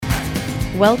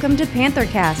Welcome to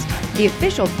PantherCast, the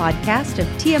official podcast of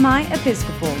TMI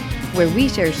Episcopal, where we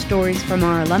share stories from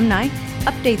our alumni,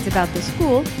 updates about the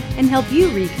school, and help you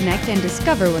reconnect and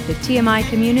discover what the TMI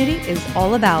community is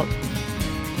all about.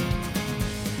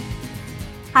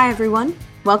 Hi, everyone.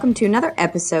 Welcome to another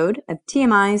episode of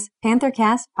TMI's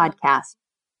PantherCast podcast.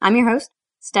 I'm your host,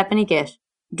 Stephanie Gish,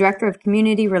 Director of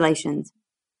Community Relations.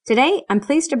 Today, I'm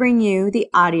pleased to bring you the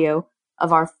audio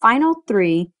of our final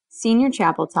 3 Senior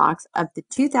Chapel Talks of the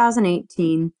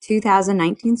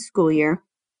 2018-2019 school year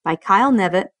by Kyle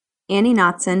Nevitt, Annie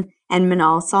Knotson, and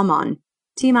Manal Salman,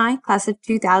 TMI Class of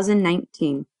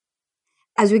 2019.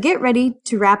 As we get ready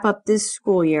to wrap up this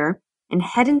school year and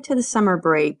head into the summer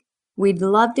break, we'd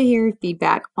love to hear your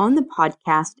feedback on the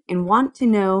podcast and want to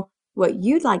know what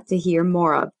you'd like to hear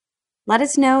more of. Let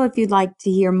us know if you'd like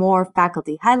to hear more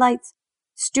faculty highlights,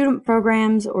 student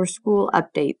programs, or school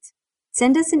updates.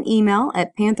 Send us an email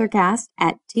at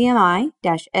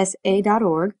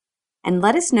panthercast@tmi-sa.org and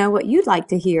let us know what you'd like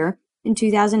to hear in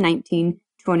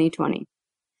 2019-2020.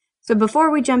 So before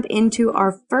we jump into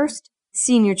our first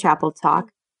Senior Chapel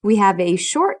Talk, we have a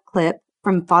short clip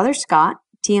from Father Scott,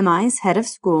 TMI's head of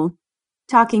school,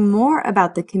 talking more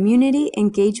about the Community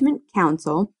Engagement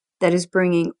Council that is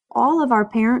bringing all of our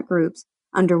parent groups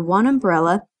under one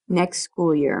umbrella next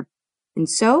school year. And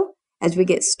so, as we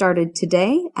get started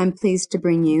today, I'm pleased to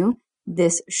bring you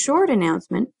this short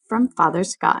announcement from Father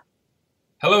Scott.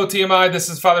 Hello, TMI. This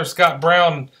is Father Scott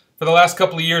Brown. For the last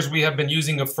couple of years, we have been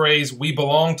using a phrase, "we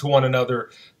belong to one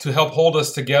another," to help hold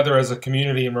us together as a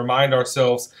community and remind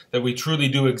ourselves that we truly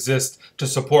do exist to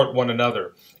support one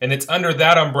another. And it's under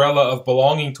that umbrella of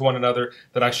belonging to one another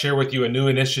that I share with you a new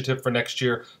initiative for next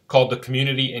year called the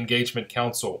Community Engagement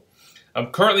Council.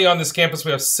 Currently on this campus,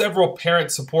 we have several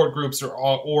parent support groups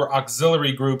or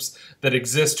auxiliary groups that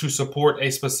exist to support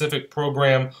a specific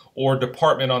program or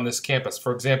department on this campus.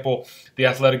 For example, the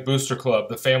Athletic Booster Club,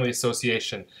 the Family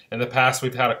Association. In the past,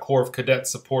 we've had a Corps of Cadets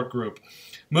support group.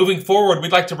 Moving forward,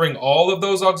 we'd like to bring all of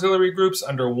those auxiliary groups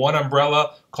under one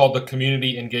umbrella called the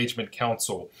Community Engagement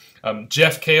Council.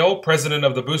 Jeff Kale, president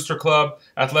of the Booster Club,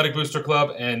 Athletic Booster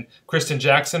Club, and Kristen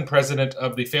Jackson, president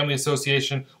of the Family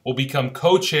Association, will become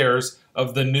co-chairs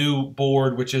of the new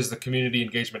board, which is the Community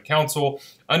Engagement Council.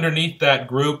 Underneath that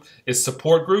group is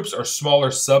support groups or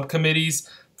smaller subcommittees.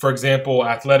 For example,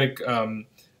 athletic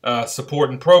support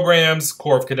and programs,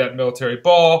 Corps of Cadet Military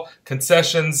Ball,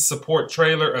 concessions, support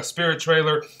trailer, a spirit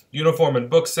trailer, uniform and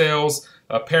book sales,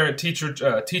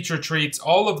 parent-teacher treats.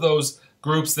 All of those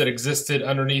groups that existed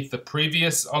underneath the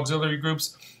previous auxiliary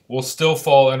groups will still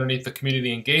fall underneath the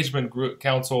Community Engagement Group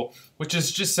Council, which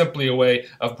is just simply a way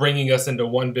of bringing us into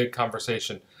one big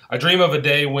conversation. I dream of a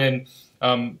day when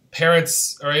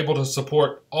parents are able to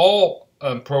support all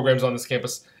programs on this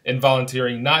campus in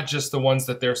volunteering, not just the ones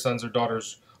that their sons or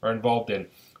daughters are involved in.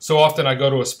 So often I go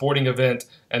to a sporting event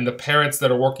and the parents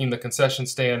that are working the concession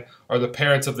stand are the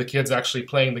parents of the kids actually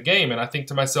playing the game. And I think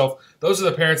to myself, those are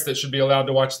the parents that should be allowed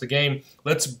to watch the game.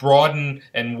 Let's broaden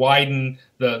and widen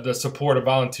the support of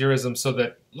volunteerism so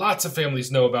that lots of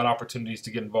families know about opportunities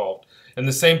to get involved. In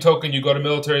the same token, you go to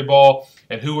military ball,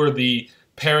 and who are the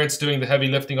parents doing the heavy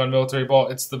lifting on military ball?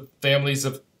 It's the families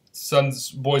of sons,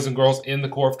 boys, and girls in the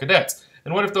Corps of Cadets.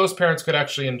 And what if those parents could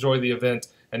actually enjoy the event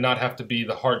and not have to be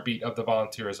the heartbeat of the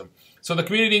volunteerism? So the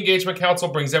Community Engagement Council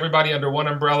brings everybody under one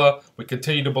umbrella. We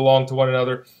continue to belong to one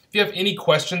another. If you have any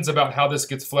questions about how this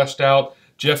gets fleshed out,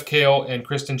 Jeff Kale and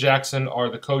Kristen Jackson are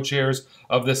the co-chairs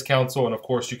of this council. And of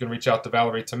course, you can reach out to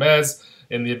Valerie Temez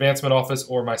in the advancement office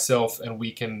or myself, and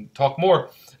we can talk more.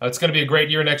 It's going to be a great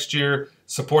year next year,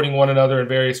 supporting one another in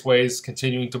various ways,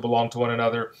 continuing to belong to one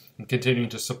another, and continuing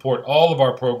to support all of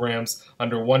our programs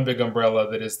under one big umbrella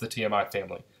that is the TMI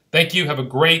family. Thank you. Have a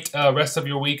great rest of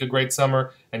your week, a great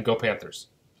summer, and go Panthers.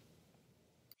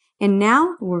 And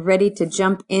now we're ready to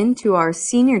jump into our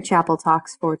Senior Chapel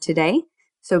Talks for today.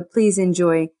 So please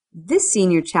enjoy this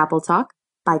Senior Chapel Talk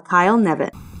by Kyle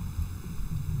Nevitt.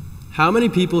 How many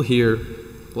people here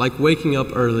like waking up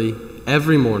early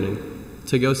every morning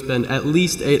to go spend at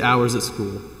least 8 hours at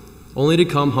school, only to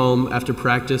come home after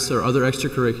practice or other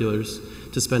extracurriculars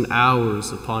to spend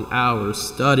hours upon hours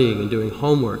studying and doing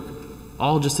homework,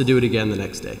 all just to do it again the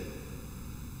next day?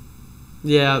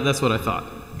 Yeah, that's what I thought.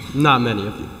 Not many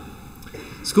of you.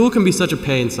 School can be such a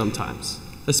pain sometimes,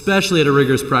 especially at a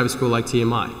rigorous private school like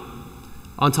TMI.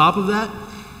 On top of that,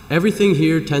 everything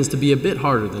here tends to be a bit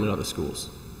harder than at other schools.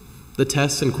 The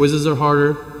tests and quizzes are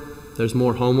harder, there's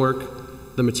more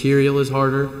homework, the material is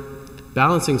harder,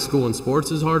 balancing school and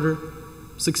sports is harder,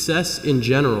 success in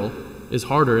general is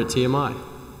harder at TMI.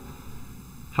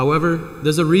 However,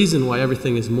 there's a reason why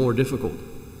everything is more difficult.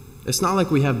 It's not like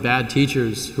we have bad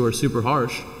teachers who are super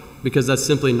harsh, because that's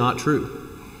simply not true.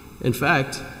 In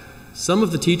fact, some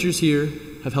of the teachers here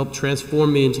have helped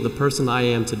transform me into the person I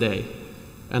am today,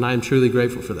 and I am truly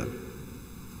grateful for them.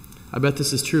 I bet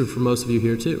this is true for most of you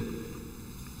here too.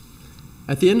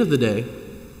 At the end of the day,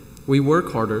 we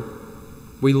work harder,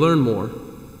 we learn more,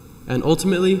 and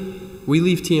ultimately, we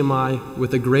leave TMI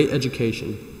with a great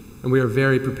education, and we are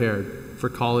very prepared for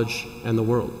college and the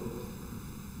world.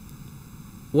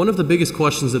 One of the biggest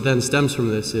questions that then stems from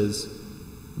this is,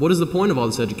 what is the point of all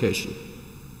this education?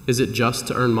 Is it just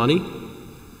to earn money?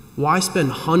 Why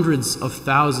spend hundreds of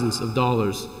thousands of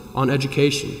dollars on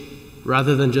education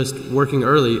rather than just working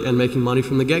early and making money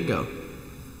from the get-go?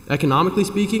 Economically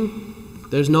speaking,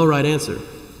 there's no right answer.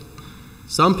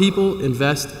 Some people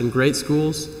invest in great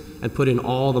schools and put in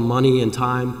all the money and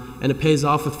time, and it pays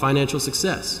off with financial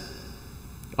success.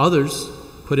 Others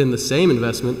put in the same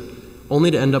investment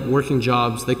only to end up working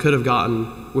jobs they could have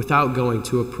gotten without going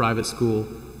to a private school,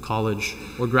 college,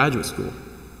 or graduate school.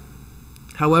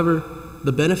 However,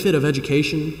 the benefit of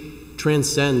education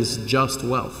transcends just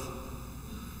wealth.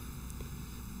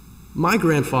 My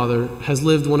grandfather has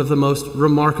lived one of the most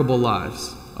remarkable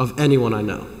lives of anyone I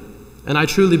know, and I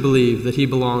truly believe that he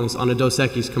belongs on a Dos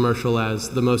Equis commercial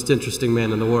as the most interesting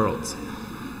man in the world.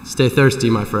 Stay thirsty,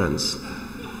 my friends.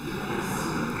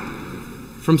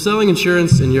 From selling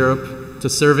insurance in Europe to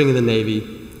serving in the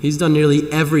Navy, he's done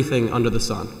nearly everything under the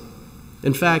sun.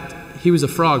 In fact, he was a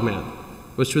frogman,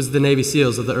 which was the Navy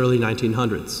SEALs of the early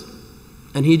 1900s.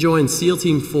 And he joined SEAL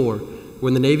Team 4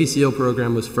 when the Navy SEAL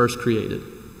program was first created.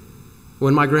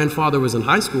 When my grandfather was in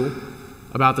high school,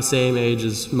 about the same age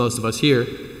as most of us here,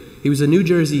 he was a New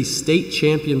Jersey state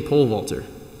champion pole vaulter.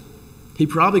 He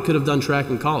probably could have done track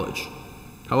in college.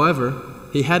 However,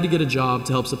 he had to get a job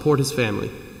to help support his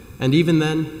family, and even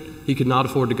then, he could not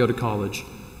afford to go to college,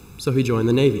 so he joined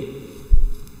the Navy.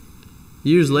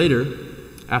 Years later,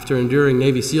 after enduring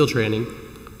Navy SEAL training,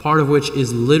 part of which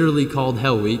is literally called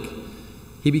Hell Week,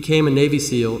 he became a Navy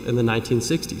SEAL in the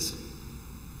 1960s.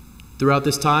 Throughout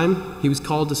this time, he was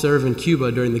called to serve in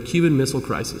Cuba during the Cuban Missile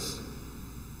Crisis.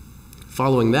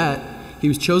 Following that, he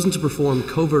was chosen to perform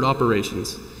covert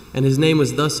operations, and his name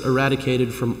was thus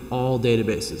eradicated from all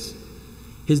databases.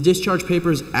 His discharge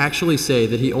papers actually say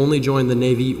that he only joined the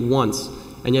Navy once,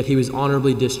 and yet he was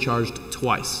honorably discharged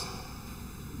twice.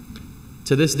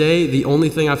 To this day, the only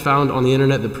thing I found on the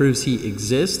internet that proves he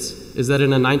exists is that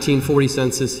in a 1940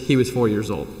 census, he was 4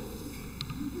 years old.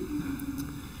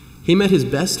 He met his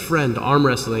best friend arm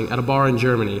wrestling at a bar in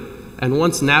Germany, and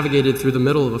once navigated through the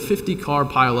middle of a 50-car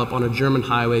pileup on a German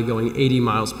highway going 80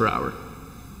 miles per hour.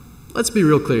 Let's be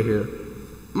real clear here.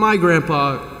 My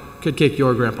grandpa could kick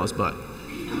your grandpa's butt.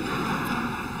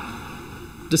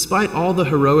 Despite all the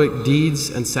heroic deeds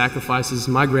and sacrifices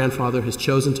my grandfather has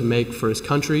chosen to make for his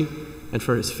country and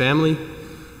for his family,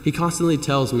 he constantly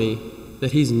tells me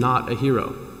that he's not a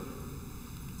hero.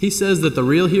 He says that the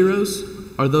real heroes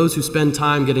are those who spend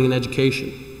time getting an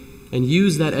education and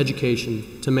use that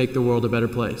education to make the world a better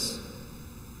place.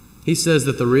 He says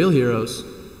that the real heroes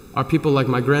are people like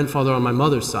my grandfather on my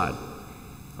mother's side,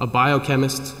 a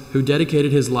biochemist who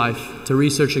dedicated his life to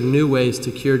researching new ways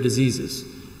to cure diseases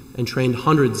and trained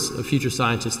hundreds of future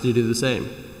scientists to do the same.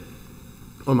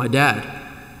 Or my dad,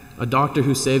 a doctor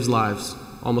who saves lives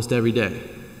almost every day.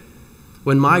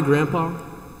 When my grandpa,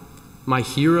 my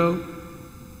hero,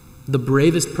 the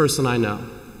bravest person I know,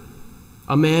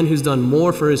 a man who's done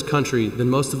more for his country than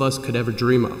most of us could ever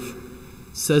dream of,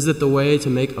 says that the way to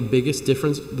make the biggest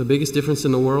difference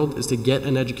in the world is to get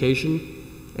an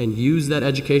education and use that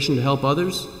education to help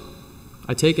others,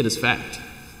 I take it as fact.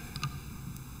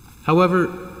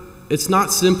 However, it's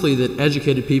not simply that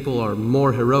educated people are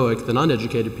more heroic than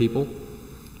uneducated people.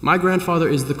 My grandfather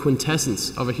is the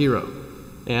quintessence of a hero,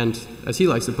 and, as he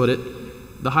likes to put it,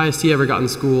 the highest he ever got in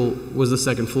school was the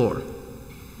second floor.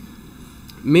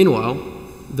 Meanwhile,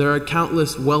 there are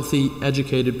countless wealthy,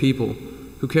 educated people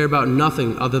who care about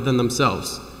nothing other than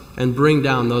themselves and bring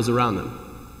down those around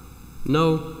them.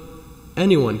 No,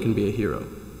 anyone can be a hero.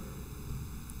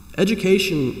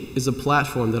 Education is a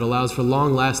platform that allows for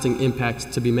long-lasting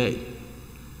impact to be made.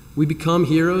 We become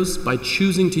heroes by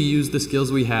choosing to use the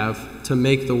skills we have to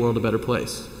make the world a better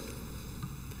place.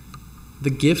 The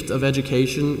gift of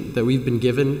education that we've been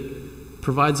given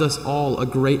provides us all a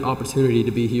great opportunity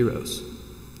to be heroes.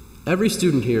 Every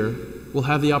student here will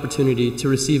have the opportunity to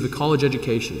receive a college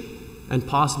education, and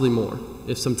possibly more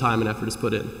if some time and effort is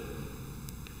put in.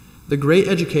 The great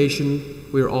education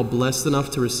we are all blessed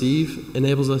enough to receive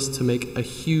enables us to make a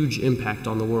huge impact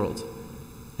on the world,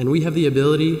 and we have the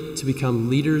ability to become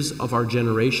leaders of our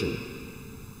generation.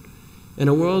 In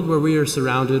a world where we are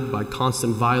surrounded by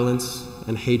constant violence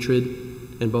and hatred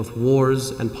in both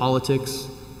wars and politics,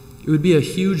 it would be a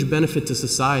huge benefit to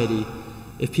society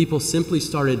if people simply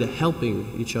started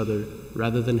helping each other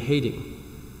rather than hating.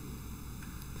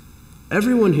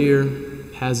 Everyone here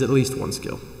has at least one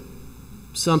skill,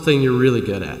 something you're really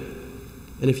good at.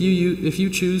 And if you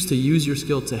choose to use your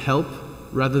skill to help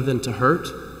rather than to hurt,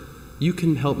 you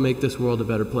can help make this world a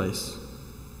better place.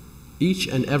 Each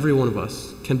and every one of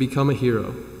us can become a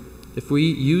hero if we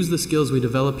use the skills we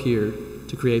develop here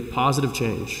to create positive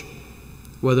change,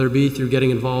 whether it be through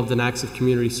getting involved in acts of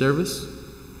community service,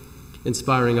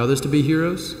 inspiring others to be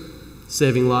heroes,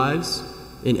 saving lives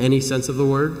in any sense of the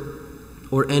word,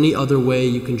 or any other way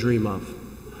you can dream of.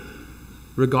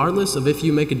 Regardless of if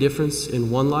you make a difference in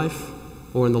one life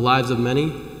or in the lives of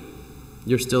many,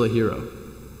 you're still a hero.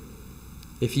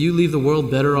 If you leave the world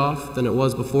better off than it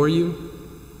was before you,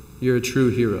 you're a true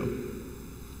hero.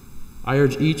 I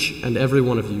urge each and every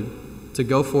one of you to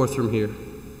go forth from here,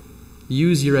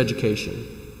 use your education,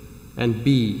 and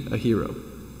be a hero.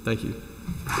 Thank you.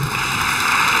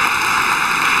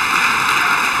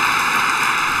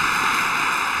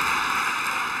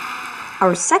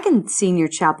 Our second Senior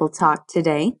Chapel talk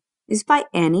today is by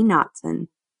Annie Knotson.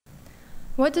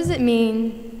 What does it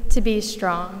mean to be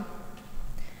strong?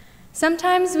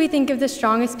 Sometimes we think of the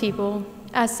strongest people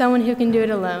as someone who can do it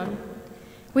alone.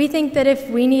 We think that if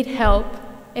we need help,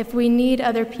 if we need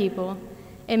other people,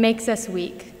 it makes us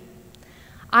weak.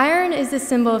 Iron is the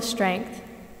symbol of strength.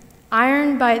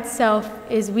 Iron by itself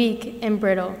is weak and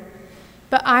brittle,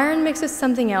 but iron mixed with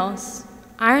something else,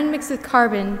 iron mixed with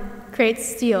carbon, creates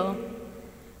steel,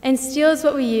 and steel is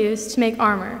what we use to make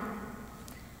armor.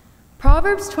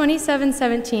 Proverbs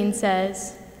 27:17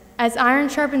 says, "As iron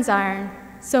sharpens iron,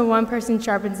 so one person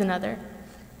sharpens another."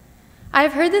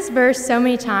 I've heard this verse so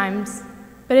many times,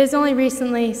 but it has only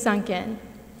recently sunk in.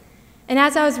 And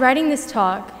as I was writing this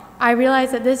talk, I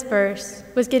realized that this verse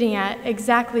was getting at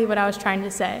exactly what I was trying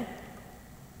to say.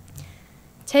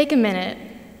 Take a minute,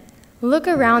 look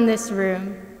around this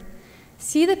room,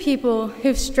 see the people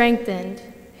who've strengthened,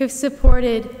 who've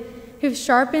supported, who've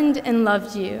sharpened and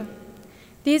loved you.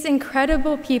 These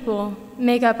incredible people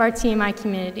make up our TMI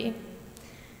community.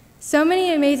 So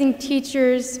many amazing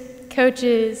teachers,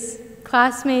 coaches,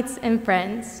 classmates, and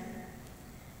friends.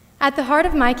 At the heart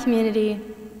of my community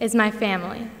is my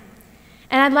family.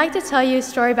 And I'd like to tell you a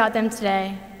story about them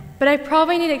today, but I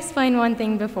probably need to explain one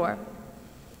thing before.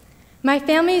 My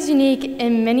family is unique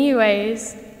in many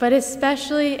ways, but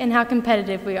especially in how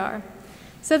competitive we are.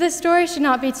 So this story should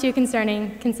not be too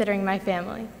concerning considering my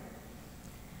family.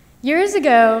 Years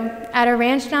ago, at a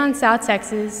ranch down in South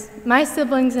Texas, my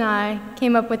siblings and I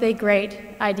came up with a great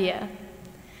idea.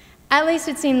 At least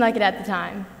it seemed like it at the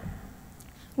time.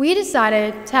 We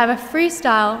decided to have a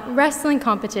freestyle wrestling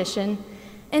competition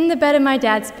in the bed of my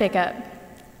dad's pickup.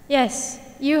 Yes,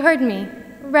 you heard me,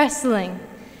 wrestling.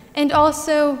 And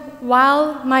also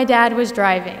while my dad was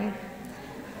driving.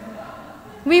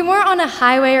 We weren't on a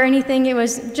highway or anything, it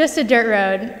was just a dirt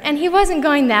road, and he wasn't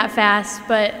going that fast,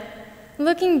 but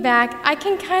looking back, I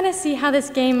can kind of see how this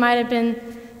game might have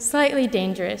been slightly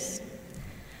dangerous.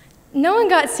 No one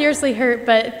got seriously hurt,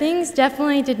 but things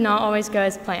definitely did not always go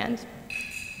as planned.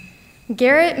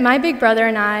 Garrett, my big brother,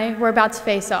 and I were about to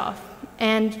face off.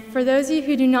 And for those of you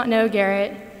who do not know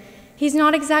Garrett, he's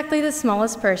not exactly the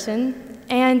smallest person,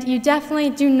 and you definitely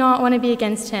do not want to be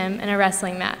against him in a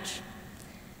wrestling match.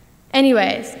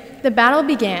 Anyways, the battle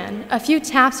began, a few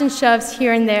taps and shoves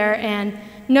here and there, and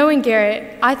knowing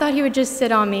Garrett, I thought he would just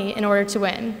sit on me in order to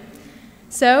win.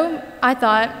 So I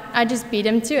thought I'd just beat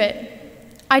him to it.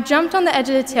 I jumped on the edge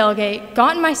of the tailgate,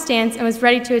 got in my stance, and was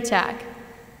ready to attack.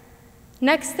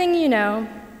 Next thing you know,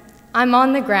 I'm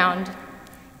on the ground,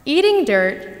 eating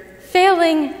dirt,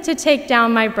 failing to take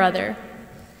down my brother.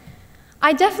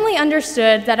 I definitely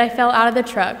understood that I fell out of the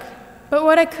truck, but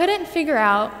what I couldn't figure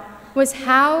out was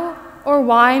how or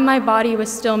why my body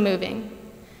was still moving,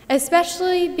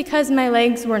 especially because my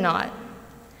legs were not.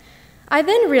 I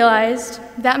then realized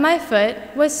that my foot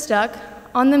was stuck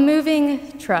on the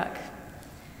moving truck.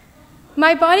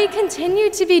 My body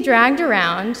continued to be dragged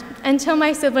around until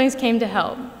my siblings came to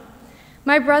help.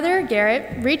 My brother,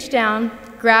 Garrett, reached down,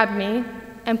 grabbed me,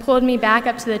 and pulled me back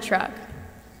up to the truck.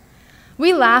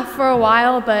 We laughed for a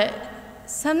while, but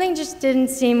something just didn't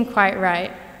seem quite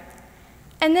right.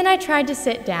 And then I tried to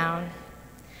sit down.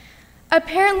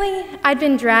 Apparently, I'd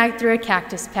been dragged through a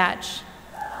cactus patch,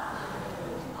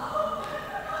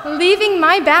 leaving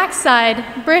my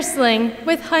backside bristling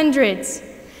with hundreds,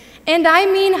 and I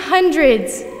mean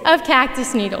hundreds, of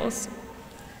cactus needles.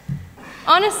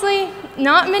 Honestly,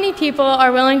 not many people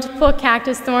are willing to pull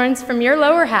cactus thorns from your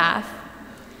lower half.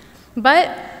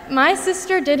 But my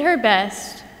sister did her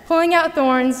best, pulling out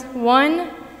thorns one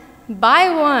by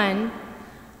one.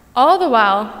 All the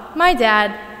while, my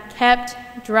dad kept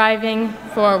driving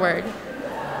forward.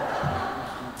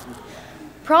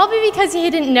 Probably because he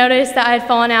didn't notice that I had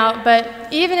fallen out, but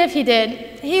even if he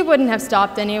did, he wouldn't have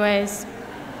stopped anyways.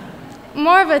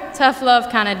 More of a tough love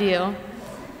kind of deal.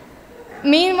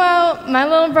 Meanwhile, my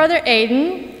little brother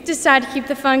Aiden decided to keep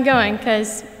the fun going,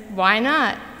 because why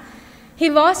not? He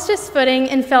lost his footing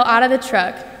and fell out of the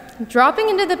truck, dropping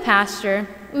into the pasture,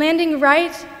 landing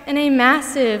right in a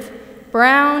massive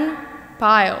brown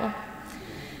pile.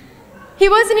 He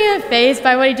wasn't even fazed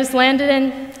by what he just landed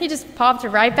in. He just popped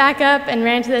right back up and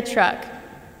ran to the truck.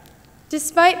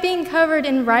 Despite being covered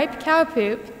in ripe cow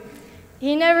poop,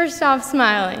 he never stopped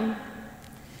smiling.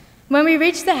 When we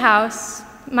reached the house,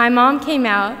 my mom came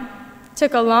out,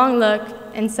 took a long look,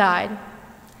 and sighed.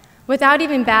 Without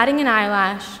even batting an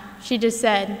eyelash, she just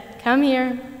said, "Come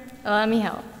here, let me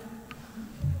help."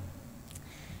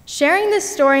 Sharing this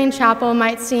story in chapel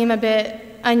might seem a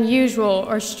bit unusual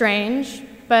or strange,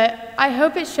 but I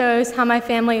hope it shows how my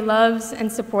family loves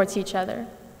and supports each other.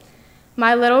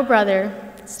 My little brother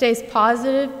stays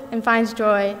positive and finds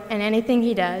joy in anything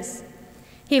he does.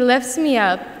 He lifts me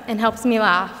up and helps me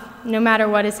laugh, no matter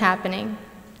what is happening.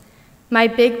 My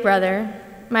big brother,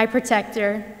 my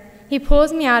protector, he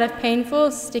pulls me out of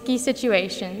painful, sticky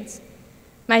situations.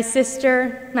 My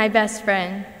sister, my best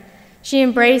friend, she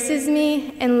embraces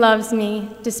me and loves me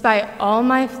despite all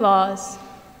my flaws,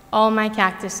 all my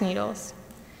cactus needles.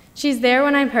 She's there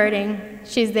when I'm hurting.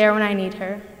 She's there when I need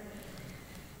her.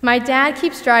 My dad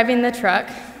keeps driving the truck.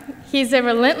 He's a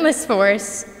relentless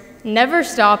force, never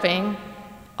stopping,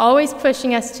 always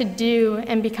pushing us to do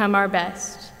and become our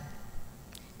best.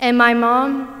 And my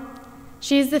mom,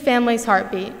 she's the family's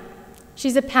heartbeat.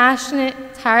 She's a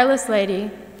passionate, tireless lady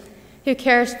who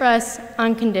cares for us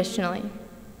unconditionally.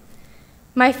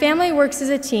 My family works as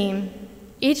a team,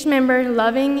 each member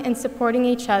loving and supporting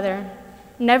each other,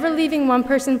 never leaving one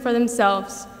person for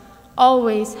themselves,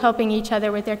 always helping each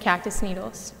other with their cactus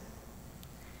needles.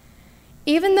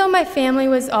 Even though my family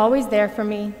was always there for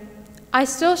me, I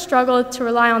still struggled to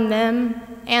rely on them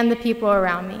and the people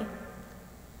around me.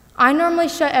 I normally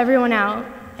shut everyone out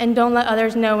and don't let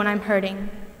others know when I'm hurting.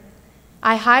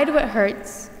 I hide what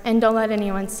hurts and don't let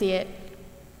anyone see it.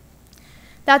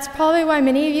 That's probably why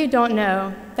many of you don't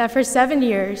know that for 7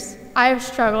 years, I have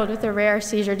struggled with a rare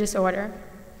seizure disorder.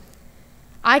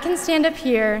 I can stand up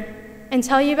here and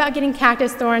tell you about getting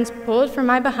cactus thorns pulled from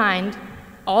my behind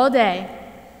all day,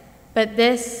 but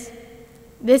this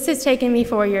has taken me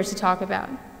 4 years to talk about.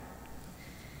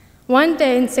 One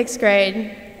day in 6th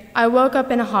grade, I woke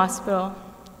up in a hospital,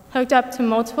 hooked up to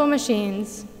multiple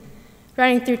machines,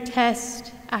 running through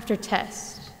test after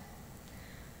test.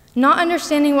 Not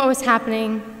understanding what was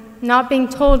happening, not being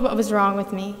told what was wrong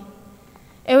with me.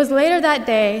 It was later that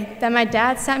day that my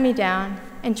dad sat me down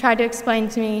and tried to explain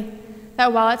to me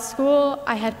that while at school,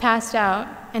 I had passed out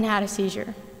and had a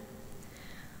seizure.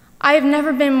 I have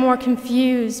never been more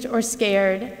confused or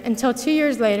scared until 2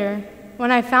 years later when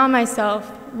I found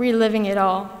myself reliving it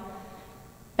all.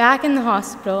 Back in the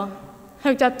hospital,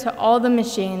 hooked up to all the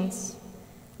machines,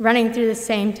 running through the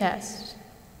same test.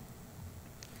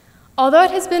 Although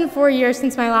it has been 4 years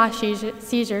since my last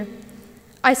seizure,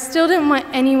 I still didn't want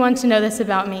anyone to know this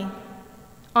about me.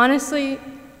 Honestly,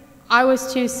 I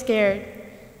was too scared.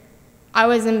 I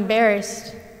was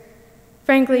embarrassed.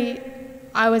 Frankly,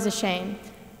 I was ashamed.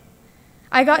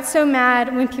 I got so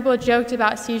mad when people joked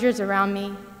about seizures around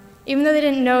me, even though they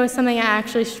didn't know it was something I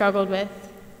actually struggled with.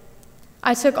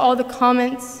 I took all the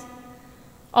comments,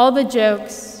 all the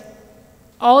jokes,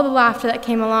 all the laughter that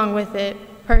came along with it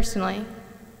personally.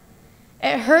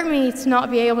 It hurt me to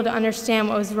not be able to understand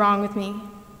what was wrong with me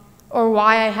or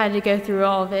why I had to go through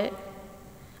all of it.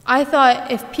 I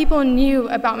thought if people knew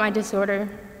about my disorder,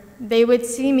 they would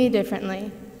see me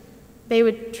differently. They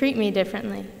would treat me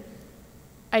differently.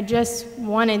 I just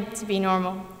wanted to be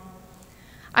normal.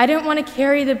 I didn't want to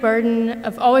carry the burden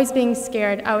of always being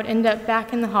scared I would end up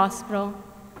back in the hospital,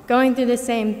 going through the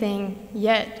same thing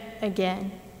yet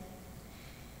again.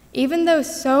 Even though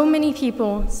so many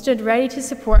people stood ready to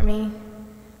support me,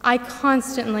 I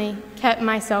constantly kept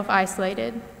myself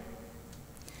isolated.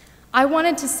 I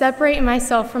wanted to separate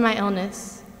myself from my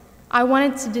illness. I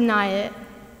wanted to deny it.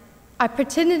 I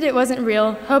pretended it wasn't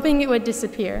real, hoping it would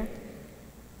disappear.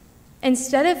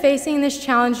 Instead of facing this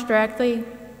challenge directly,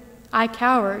 I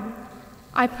cowered.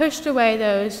 I pushed away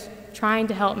those trying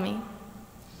to help me.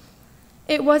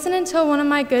 It wasn't until one of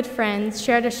my good friends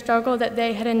shared a struggle that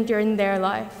they had endured in their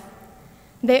life.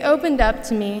 They opened up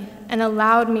to me and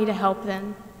allowed me to help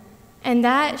them. And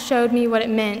that showed me what it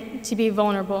meant to be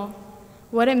vulnerable,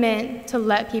 what it meant to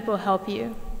let people help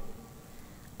you.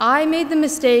 I made the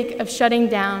mistake of shutting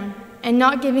down and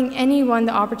not giving anyone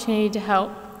the opportunity to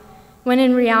help, when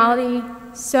in reality,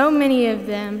 so many of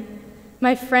them,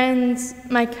 my friends,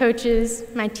 my coaches,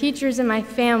 my teachers, and my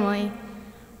family,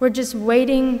 were just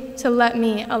waiting to let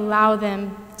me allow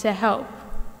them to help.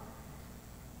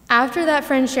 After that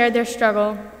friend shared their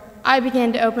struggle, I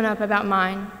began to open up about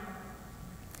mine.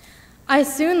 I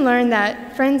soon learned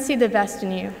that friends see the best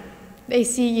in you. They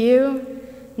see you,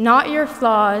 not your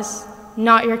flaws,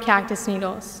 not your cactus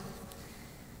needles.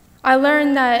 I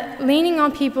learned that leaning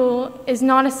on people is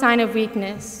not a sign of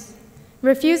weakness.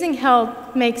 Refusing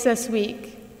help makes us weak.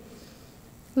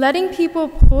 Letting people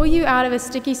pull you out of a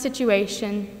sticky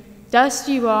situation, dust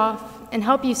you off, and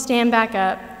help you stand back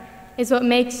up is what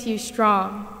makes you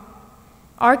strong.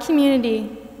 Our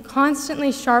community,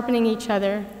 constantly sharpening each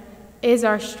other, is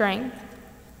our strength.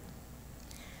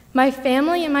 My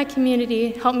family and my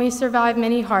community helped me survive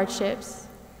many hardships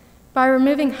by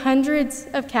removing hundreds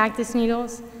of cactus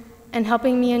needles and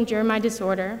helping me endure my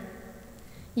disorder.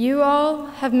 You all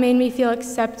have made me feel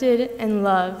accepted and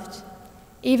loved,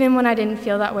 even when I didn't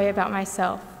feel that way about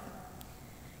myself.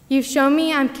 You've shown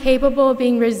me I'm capable of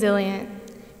being resilient,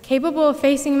 capable of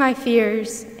facing my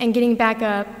fears and getting back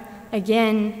up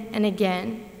again and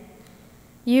again.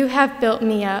 You have built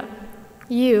me up.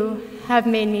 You have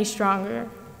made me stronger.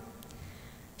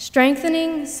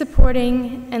 Strengthening,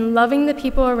 supporting, and loving the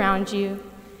people around you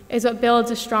is what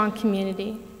builds a strong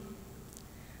community.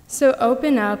 So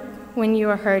open up when you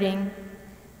are hurting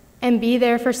and be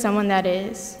there for someone that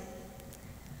is.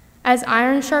 As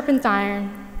iron sharpens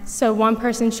iron, so one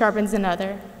person sharpens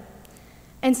another.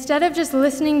 Instead of just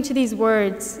listening to these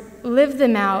words, live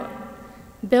them out.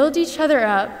 Build each other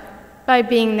up by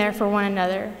being there for one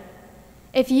another.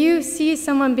 If you see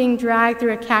someone being dragged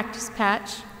through a cactus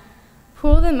patch,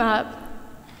 pull them up,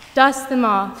 dust them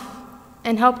off,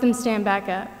 and help them stand back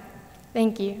up.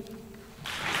 Thank you.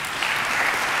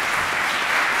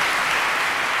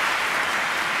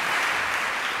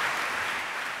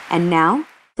 And now,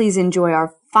 please enjoy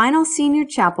our final senior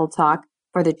chapel talk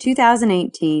for the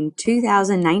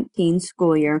 2018-2019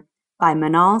 school year by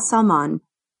Manal Salman.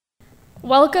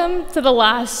 Welcome to the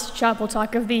last chapel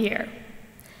talk of the year.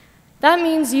 That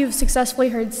means you've successfully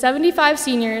heard 75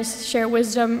 seniors share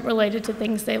wisdom related to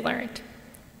things they learned.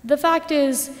 The fact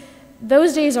is,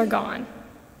 those days are gone.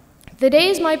 The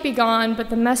days might be gone, but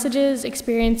the messages,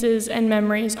 experiences, and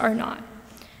memories are not.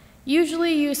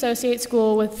 Usually you associate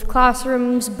school with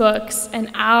classrooms, books,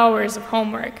 and hours of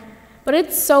homework, but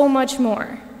it's so much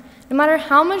more. No matter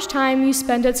how much time you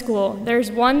spend at school,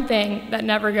 there's one thing that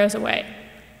never goes away: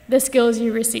 the skills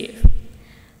you receive.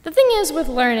 The thing is with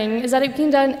learning is that it can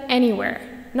be done anywhere,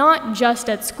 not just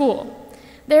at school.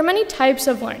 There are many types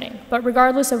of learning, but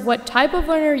regardless of what type of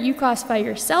learner you classify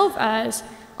yourself as,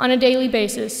 on a daily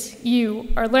basis, you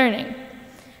are learning.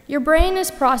 Your brain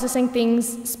is processing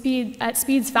things at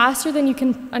speeds faster than you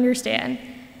can understand.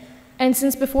 And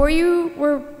since before you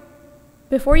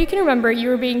can remember, you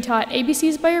were being taught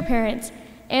ABCs by your parents,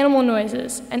 animal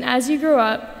noises, and as you grow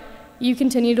up, you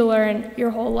continue to learn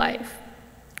your whole life.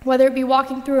 Whether it be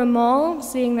walking through a mall,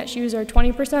 seeing that shoes are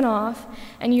 20% off,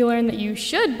 and you learn that you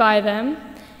should buy them,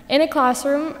 in a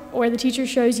classroom where the teacher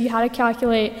shows you how to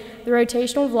calculate the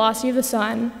rotational velocity of the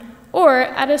sun, or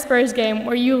at a Spurs game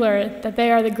where you learn that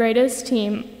they are the greatest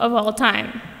team of all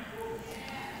time.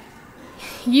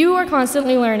 You are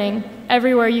constantly learning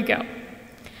everywhere you go.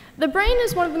 The brain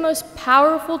is one of the most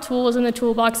powerful tools in the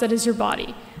toolbox that is your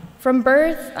body. From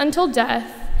birth until death,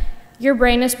 your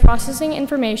brain is processing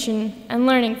information and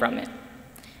learning from it.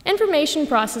 Information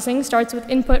processing starts with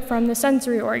input from the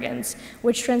sensory organs,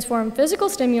 which transform physical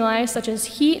stimuli such as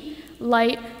heat,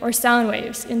 light, or sound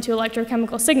waves into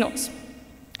electrochemical signals.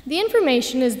 The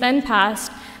information is then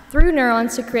passed through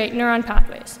neurons to create neuron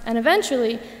pathways, and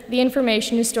eventually, the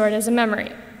information is stored as a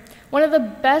memory. One of the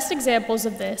best examples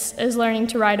of this is learning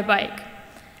to ride a bike.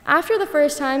 After the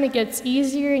first time, it gets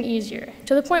easier and easier,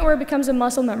 to the point where it becomes a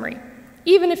muscle memory,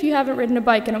 even if you haven't ridden a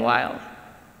bike in a while.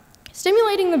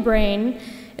 Stimulating the brain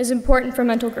is important for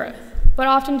mental growth, but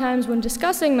oftentimes when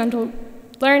discussing mental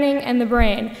learning and the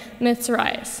brain, myths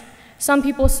arise. Some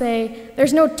people say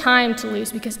there's no time to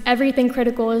lose because everything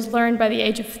critical is learned by the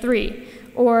age of 3,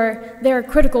 or there are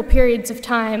critical periods of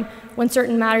time when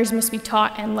certain matters must be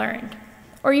taught and learned.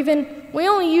 Or even, we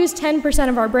only use 10%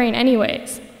 of our brain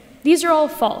anyways. These are all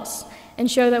false and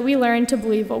show that we learn to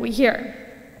believe what we hear.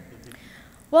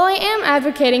 While I am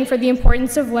advocating for the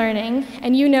importance of learning,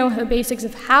 and you know the basics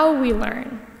of how we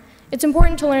learn, it's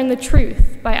important to learn the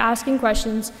truth by asking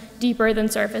questions deeper than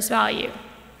surface value.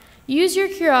 Use your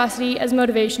curiosity as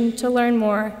motivation to learn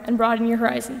more and broaden your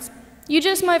horizons. You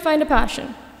just might find a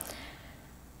passion.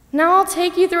 Now I'll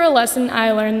take you through a lesson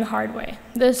I learned the hard way.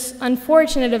 This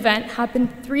unfortunate event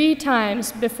happened 3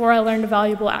 times before I learned a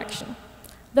valuable action.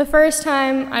 The first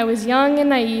time, I was young and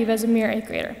naive as a mere 8th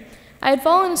grader. I had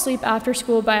fallen asleep after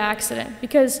school by accident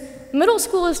because middle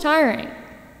school is tiring.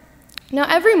 Now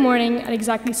every morning at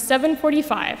exactly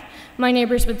 7:45, my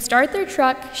neighbors would start their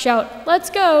truck, shout,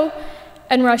 "Let's go,"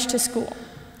 and rush to school.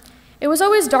 It was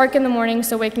always dark in the morning,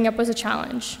 so waking up was a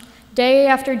challenge. Day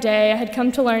after day, I had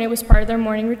come to learn it was part of their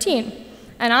morning routine,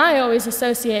 and I always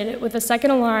associated it with a second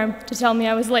alarm to tell me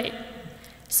I was late.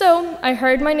 So I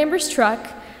heard my neighbor's truck,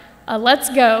 "Let's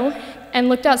go," and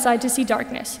looked outside to see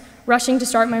darkness, rushing to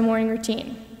start my morning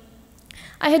routine.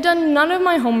 I had done none of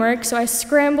my homework, so I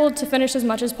scrambled to finish as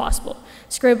much as possible,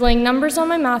 scribbling numbers on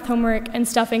my math homework and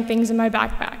stuffing things in my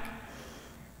backpack.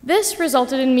 This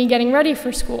resulted in me getting ready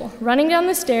for school, running down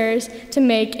the stairs to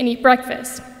make and eat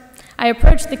breakfast. I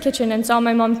approached the kitchen and saw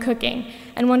my mom cooking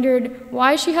and wondered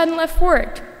why she hadn't left for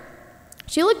work.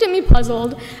 She looked at me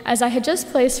puzzled as I had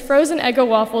just placed frozen Eggo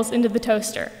waffles into the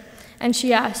toaster, and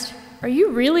she asked, "Are you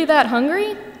really that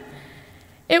hungry?"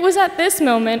 It was at this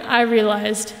moment I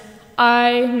realized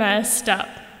I messed up.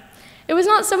 It was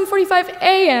not 7:45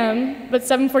 a.m., but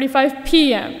 7:45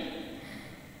 p.m.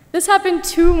 This happened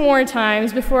 2 more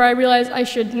times before I realized I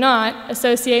should not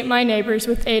associate my neighbors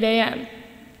with 8 a.m.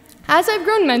 As I've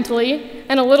grown mentally,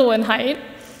 and a little in height,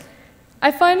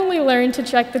 I finally learned to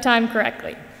check the time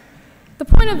correctly. The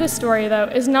point of this story, though,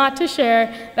 is not to share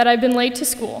that I've been late to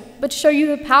school, but to show you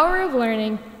the power of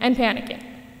learning and panicking.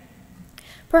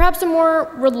 Perhaps a more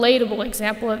relatable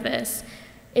example of this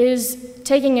is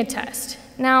taking a test.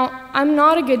 Now, I'm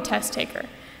not a good test taker.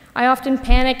 I often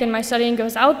panic and my studying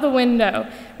goes out the window,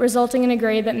 resulting in a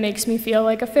grade that makes me feel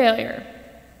like a failure.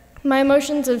 My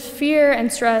emotions of fear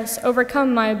and stress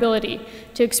overcome my ability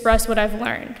to express what I've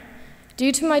learned.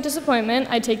 Due to my disappointment,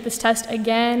 I take this test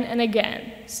again and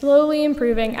again, slowly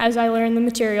improving as I learn the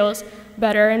materials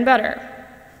better and better.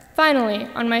 Finally,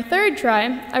 on my 3rd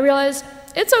try, I realized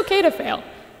it's okay to fail,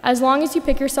 as long as you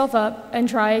pick yourself up and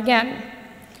try again.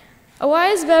 A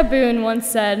wise baboon once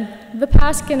said, "The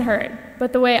past can hurt,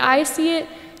 but the way I see it,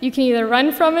 you can either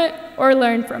run from it or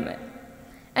learn from it."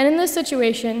 And in this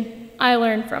situation, I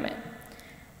learned from it.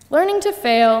 Learning to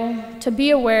fail, to be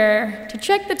aware, to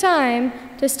check the time,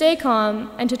 to stay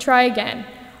calm, and to try again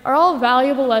are all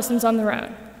valuable lessons on their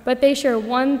own, but they share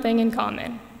one thing in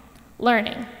common: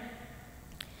 learning.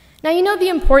 Now, you know the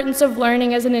importance of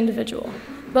learning as an individual,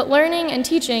 but learning and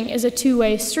teaching is a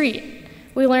 2-way street.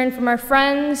 We learn from our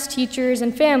friends, teachers,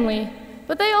 and family,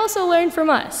 but they also learn from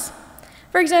us.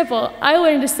 For example, I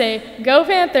learned to say, "Go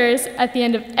Panthers," at the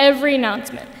end of every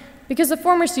announcement, because the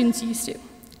former students used to.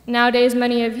 Nowadays,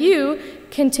 many of you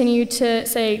continue to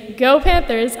say, "Go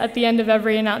Panthers," at the end of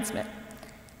every announcement.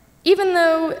 Even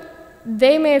though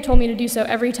they may have told me to do so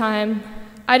every time,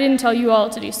 I didn't tell you all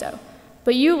to do so,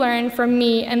 but you learned from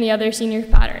me and the other senior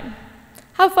pattern.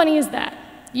 How funny is that?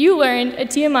 You learned a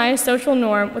TMI social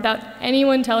norm without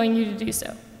anyone telling you to do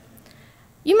so.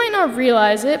 You might not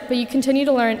realize it, but you continue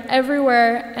to learn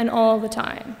everywhere and all the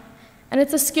time. And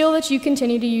it's a skill that you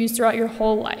continue to use throughout your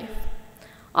whole life.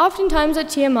 Oftentimes at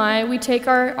TMI, we take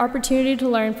our opportunity to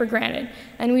learn for granted,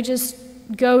 and we just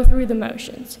go through the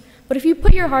motions. But if you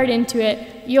put your heart into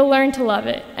it, you'll learn to love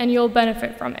it, and you'll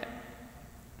benefit from it.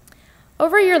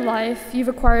 Over your life, you've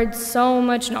acquired so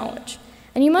much knowledge,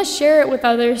 and you must share it with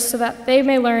others so that they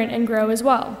may learn and grow as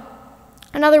well.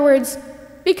 In other words,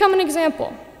 become an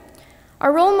example.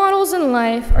 Our role models in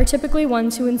life are typically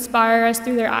ones who inspire us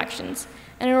through their actions,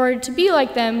 and in order to be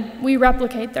like them, we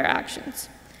replicate their actions.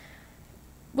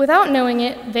 Without knowing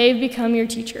it, they've become your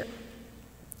teacher.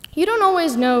 You don't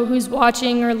always know who's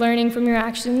watching or learning from your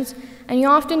actions, and you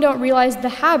often don't realize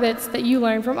the habits that you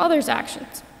learn from others'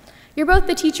 actions. You're both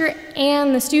the teacher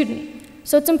and the student.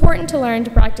 So it's important to learn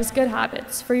to practice good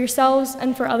habits for yourselves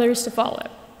and for others to follow.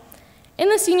 In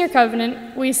the Senior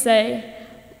Covenant, we say,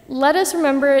 "Let us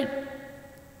remember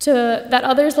that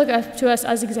others look up to us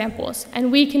as examples,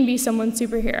 and we can be someone's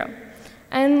superhero."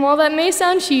 And while that may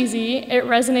sound cheesy, it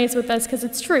resonates with us because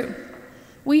it's true.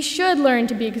 We should learn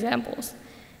to be examples,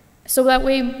 so that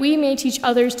way we may teach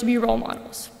others to be role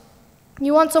models.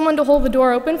 You want someone to hold the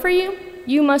door open for you?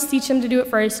 You must teach them to do it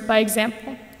first by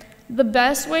example. The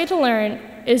best way to learn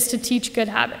is to teach good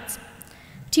habits.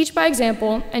 Teach by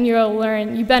example, and you'll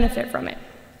learn you benefit from it.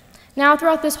 Now,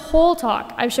 throughout this whole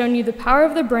talk, I've shown you the power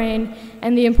of the brain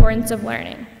and the importance of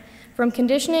learning. From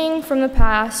conditioning, from the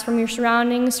past, from your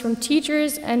surroundings, from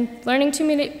teachers, and learning to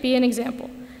be an example.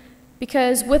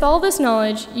 Because with all this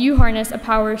knowledge, you harness a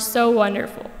power so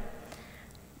wonderful.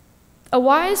 A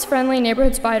wise, friendly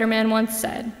neighborhood Spider-Man once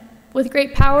said, "With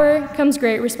great power comes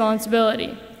great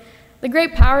responsibility." The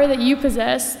great power that you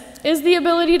possess is the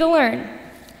ability to learn.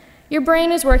 Your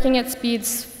brain is working at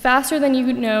speeds faster than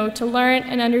you know to learn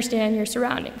and understand your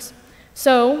surroundings.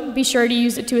 So be sure to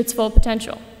use it to its full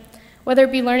potential. Whether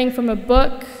it be learning from a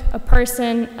book, a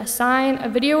person, a sign, a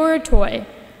video, or a toy,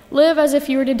 live as if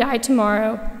you were to die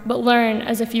tomorrow, but learn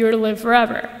as if you were to live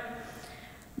forever.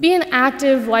 Be an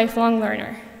active, lifelong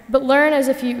learner, but learn as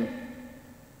if you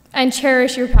and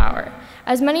cherish your power.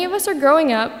 As many of us are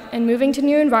growing up and moving to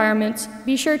new environments,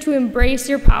 be sure to embrace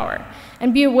your power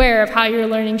and be aware of how your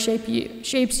learning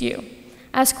shapes you.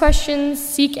 Ask questions,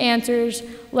 seek answers,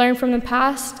 learn from the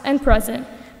past and present,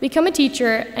 become a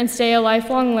teacher, and stay a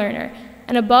lifelong learner.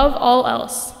 And above all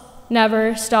else,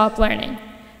 never stop learning.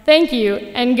 Thank you,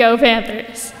 and go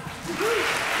Panthers!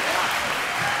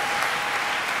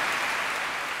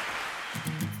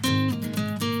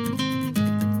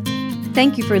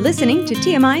 Thank you for listening to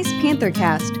TMI's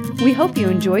PantherCast. We hope you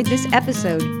enjoyed this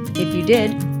episode. If you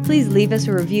did, please leave us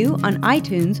a review on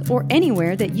iTunes or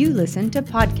anywhere that you listen to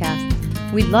podcasts.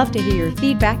 We'd love to hear your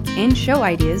feedback and show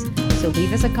ideas, so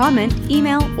leave us a comment,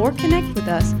 email, or connect with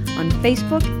us on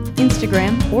Facebook,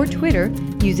 Instagram, or Twitter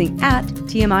using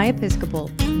 @TMI Episcopal.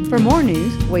 For more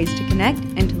news, ways to connect,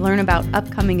 and to learn about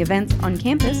upcoming events on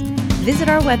campus, visit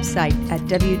our website at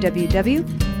www.tmi-sa.org.